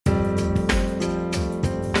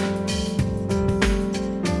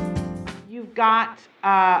you've got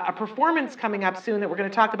a performance coming up soon that we're going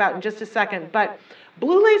to talk about in just a second. But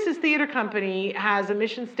Blue Laces Theater Company has a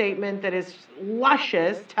mission statement that is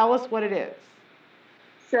luscious. Tell us what it is.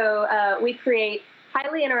 So we create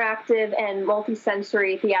highly interactive and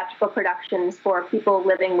multi-sensory theatrical productions for people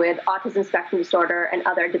living with autism spectrum disorder and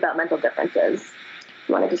other developmental differences.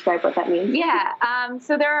 You want to describe what that means? Yeah,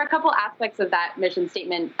 so there are a couple aspects of that mission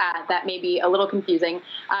statement that may be a little confusing.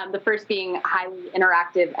 The first being highly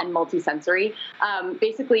interactive and multisensory.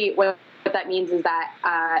 Basically, what that means is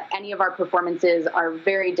that any of our performances are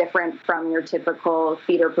very different from your typical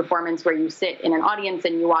theater performance where you sit in an audience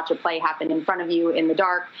and you watch a play happen in front of you in the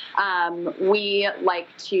dark. We like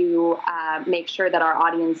to make sure that our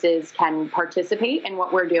audiences can participate in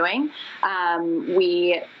what we're doing.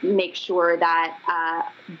 We make sure that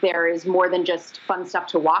there is more than just fun stuff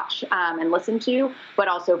to watch and listen to, but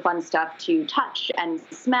also fun stuff to touch and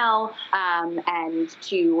smell and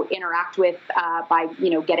to interact with by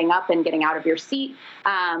getting up and getting out of your seat,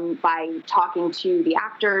 by talking to the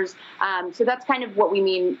actors. So that's kind of what we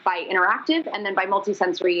mean by interactive. And then by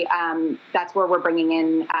multisensory, that's where we're bringing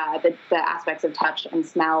in the aspects of touch and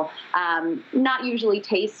smell. Not usually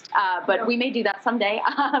taste, but we may do that someday.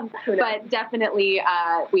 But definitely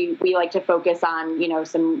we like to focus on,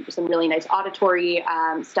 some really nice auditory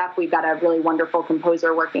stuff. We've got a really wonderful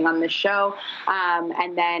composer working on this show.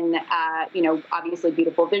 And then, obviously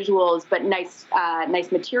beautiful visuals, but nice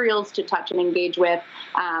materials to touch and engage with,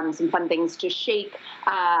 some fun things to shake.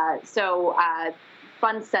 So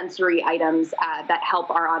fun sensory items that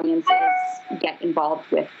help our audiences get involved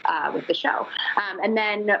with the show. And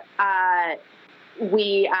then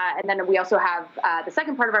we also have the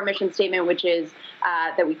second part of our mission statement, which is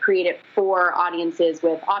that we create it for audiences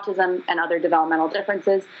with autism and other developmental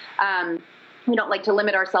differences. We don't like to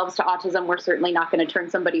limit ourselves to autism. We're certainly not going to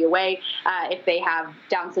turn somebody away if they have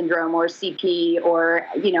Down syndrome or CP or,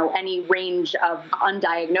 any range of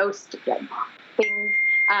undiagnosed things.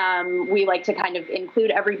 We like to kind of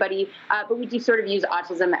include everybody, but we do sort of use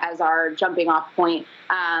autism as our jumping off point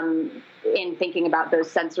in thinking about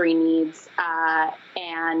those sensory needs.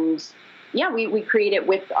 We create it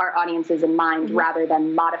with our audiences in mind rather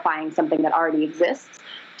than modifying something that already exists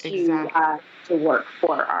to work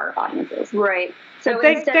for our audiences. Right. So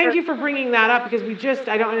thank you for bringing that up, because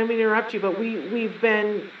I don't mean to interrupt you, but we've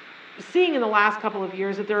been seeing in the last couple of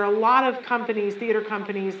years that there are a lot of theater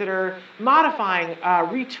companies that are modifying,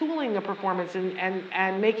 retooling a performance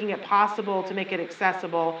and making it possible to make it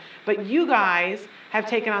accessible. But you guys have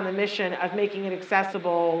taken on the mission of making it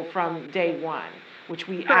accessible from day one, which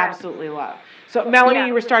we absolutely love. So Melanie,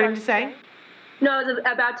 you were starting to say? No, I was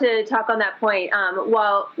about to talk on that point.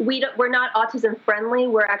 While we're not autism friendly,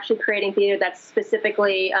 we're actually creating theater that's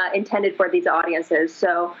specifically intended for these audiences.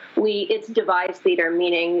 So it's devised theater,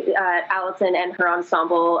 meaning Allison and her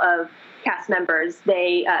ensemble of cast members,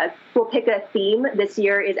 they will pick a theme. This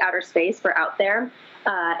year is outer space for Out There.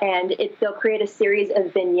 And they'll create a series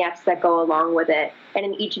of vignettes that go along with it. And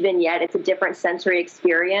in each vignette, it's a different sensory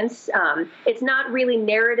experience. It's not really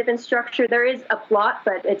narrative in structure. There is a plot,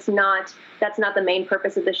 but that's not the main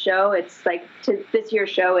purpose of the show. It's like this year's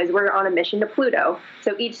show is we're on a mission to Pluto.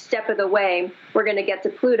 So each step of the way, we're going to get to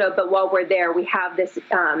Pluto. But while we're there, we have this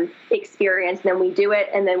experience, then we do it,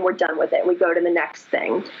 and then we're done with it. We go to the next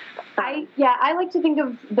thing. I like to think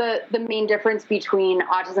of the main difference between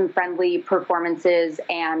autism-friendly performances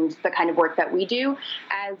and the kind of work that we do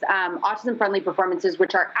as autism-friendly performances,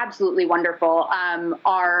 which are absolutely wonderful,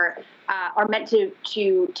 are meant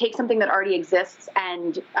to take something that already exists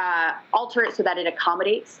and alter it so that it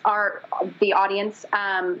accommodates the audience.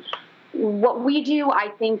 What we do, I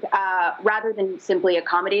think, rather than simply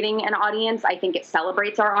accommodating an audience, I think it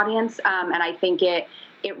celebrates our audience, and I think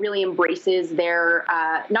it really embraces their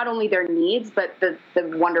not only their needs, but the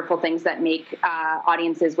wonderful things that make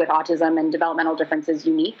audiences with autism and developmental differences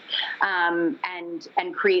unique,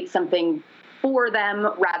 and create something for them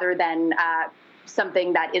rather than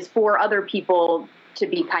something that is for other people to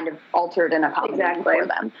be kind of altered and accommodated for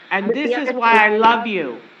them. And this is why I love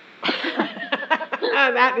you.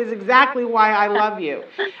 That is exactly why I love you.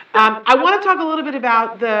 I want to talk a little bit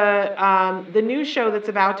about the new show that's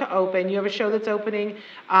about to open. You have a show that's opening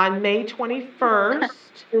on May 21st.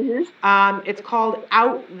 It's called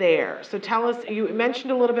Out There. So tell us, you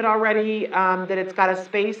mentioned a little bit already that it's got a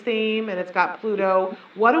space theme and it's got Pluto.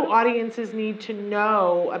 What do audiences need to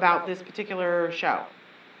know about this particular show?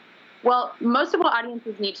 Well, most of what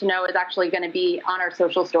audiences need to know is actually going to be on our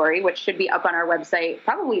social story, which should be up on our website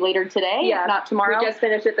probably later today, if not tomorrow. We just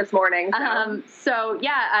finished it this morning.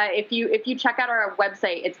 If you check out our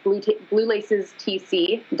website, it's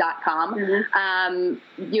bluelacestc.com.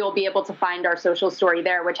 You'll be able to find our social story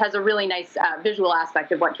there, which has a really nice visual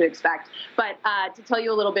aspect of what to expect. But to tell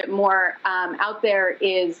you a little bit more, out there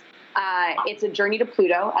is it's a journey to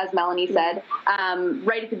Pluto, as Melanie said.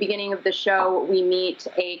 Right at the beginning of the show, we meet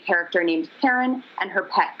a character named Karen and her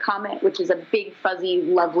pet Comet, which is a big, fuzzy,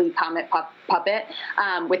 lovely comet puppet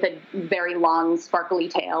with a very long, sparkly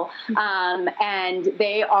tail. And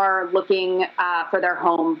they are looking for their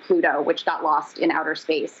home, Pluto, which got lost in outer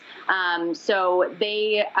space. So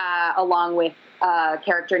they, along with a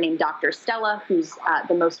character named Dr. Stella, who's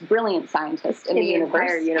the most brilliant scientist in the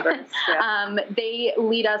entire universe. Yeah. They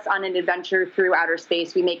lead us on an adventure through outer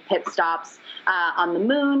space. We make pit stops on the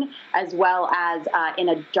moon, as well as in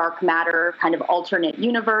a dark matter kind of alternate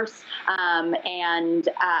universe, and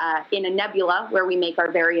in a nebula where we make our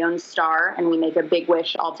very own star, and we make a big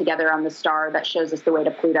wish all together on the star that shows us the way to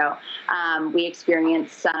Pluto. We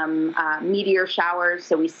experience some meteor showers,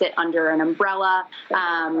 so we sit under an umbrella,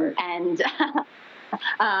 and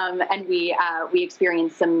we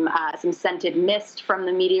experience some scented mist from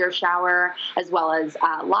the meteor shower, as well as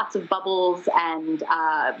lots of bubbles and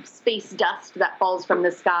space dust that falls from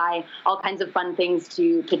the sky. All kinds of fun things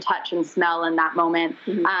to touch and smell in that moment,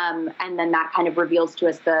 and then that kind of reveals to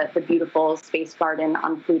us the beautiful space garden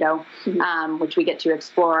on Pluto, which we get to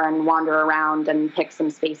explore and wander around and pick some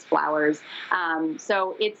space flowers.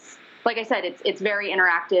 So it's, like I said, it's very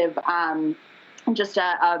interactive. Just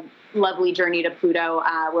a lovely journey to Pluto,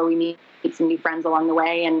 where we meet some new friends along the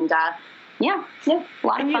way, and a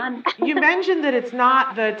lot of fun. You mentioned that it's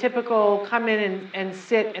not the typical come in and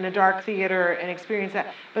sit in a dark theater and experience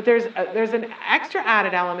that, but there's an extra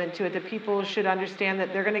added element to it that people should understand,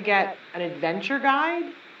 that they're going to get an adventure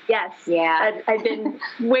guide. Yes. Yeah. I've been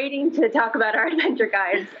waiting to talk about our adventure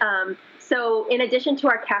guides. So in addition to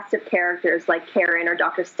our cast of characters like Karen or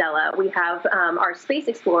Dr. Stella, we have our space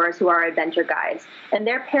explorers who are adventure guides, and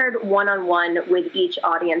they're paired one-on-one with each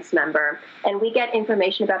audience member. And we get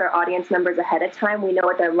information about our audience members ahead of time. We know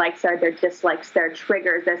what their likes are, their dislikes, their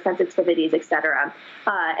triggers, their sensitivities, etc.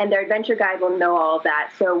 And their adventure guide will know all of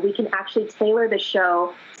that. So we can actually tailor the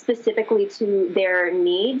show specifically to their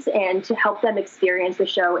needs and to help them experience the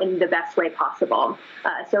show in the best way possible.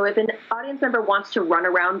 So if an audience member wants to run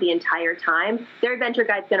around the entire time, their adventure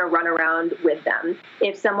guide's going to run around with them.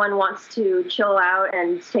 If someone wants to chill out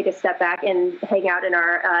and take a step back and hang out in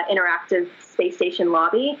our interactive space station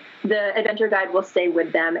lobby, the adventure guide will stay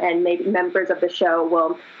with them, and maybe members of the show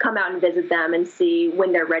will come out and visit them and see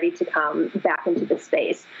when they're ready to come back into the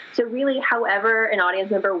space. So really, however an audience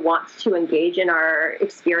member wants to engage in our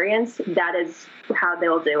experience, that is how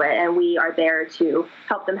they'll do it, and we are there to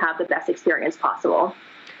help them have the best experience possible.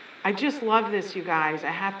 I just love this, you guys.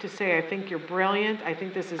 I have to say, I think you're brilliant. I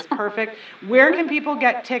think this is perfect. Where can people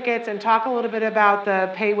get tickets, and talk a little bit about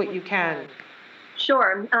the pay what you can?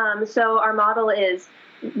 Sure. So our model is,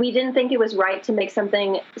 we didn't think it was right to make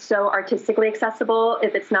something so artistically accessible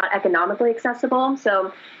if it's not economically accessible.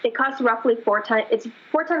 So it costs roughly four times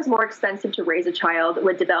more expensive to raise a child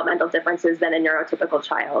with developmental differences than a neurotypical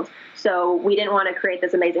child. So we didn't want to create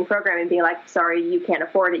this amazing program and be like, sorry, you can't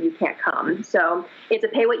afford it, you can't come. So it's a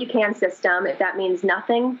pay what you can system. If that means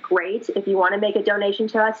nothing, great. If you want to make a donation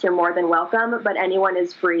to us, you're more than welcome, but anyone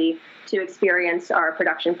is free to experience our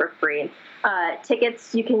production for free.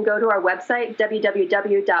 Tickets, you can go to our website,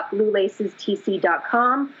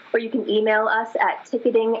 www.bluelacestc.com, or you can email us at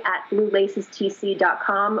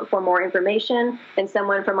ticketing@bluelacestc.com for more information, and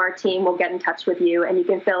someone from our team will get in touch with you, and you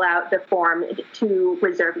can fill out the form to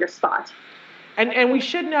reserve your spot. And we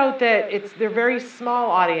should note that they're very small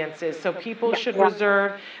audiences, so people should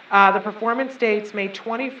reserve. The performance dates, May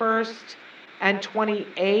 21st and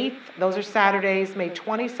 28th, those are Saturdays. May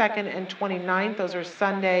 22nd and 29th, those are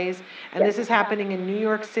Sundays. And this is happening in New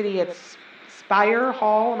York City at Spire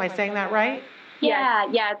Hall. Am I saying that right? Yeah,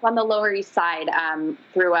 it's on the Lower East Side,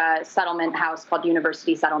 through a settlement house called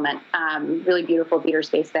University Settlement. Really beautiful theater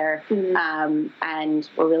space there, and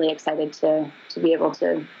we're really excited to be able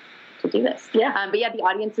to do this. But yeah, the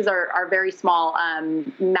audiences are very small,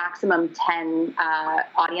 maximum 10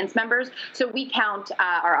 audience members. So we count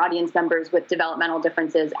our audience members with developmental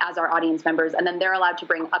differences as our audience members, and then they're allowed to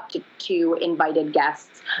bring up to 2 invited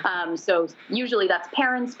guests. So usually that's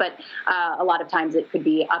parents, but a lot of times it could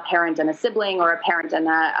be a parent and a sibling, or a parent and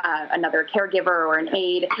another caregiver or an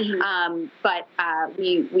aide. But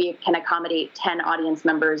we can accommodate 10 audience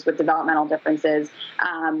members with developmental differences,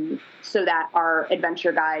 so that our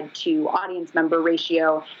adventure guide to to audience member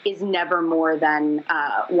ratio is never more than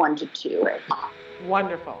 1 to 2.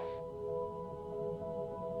 Wonderful.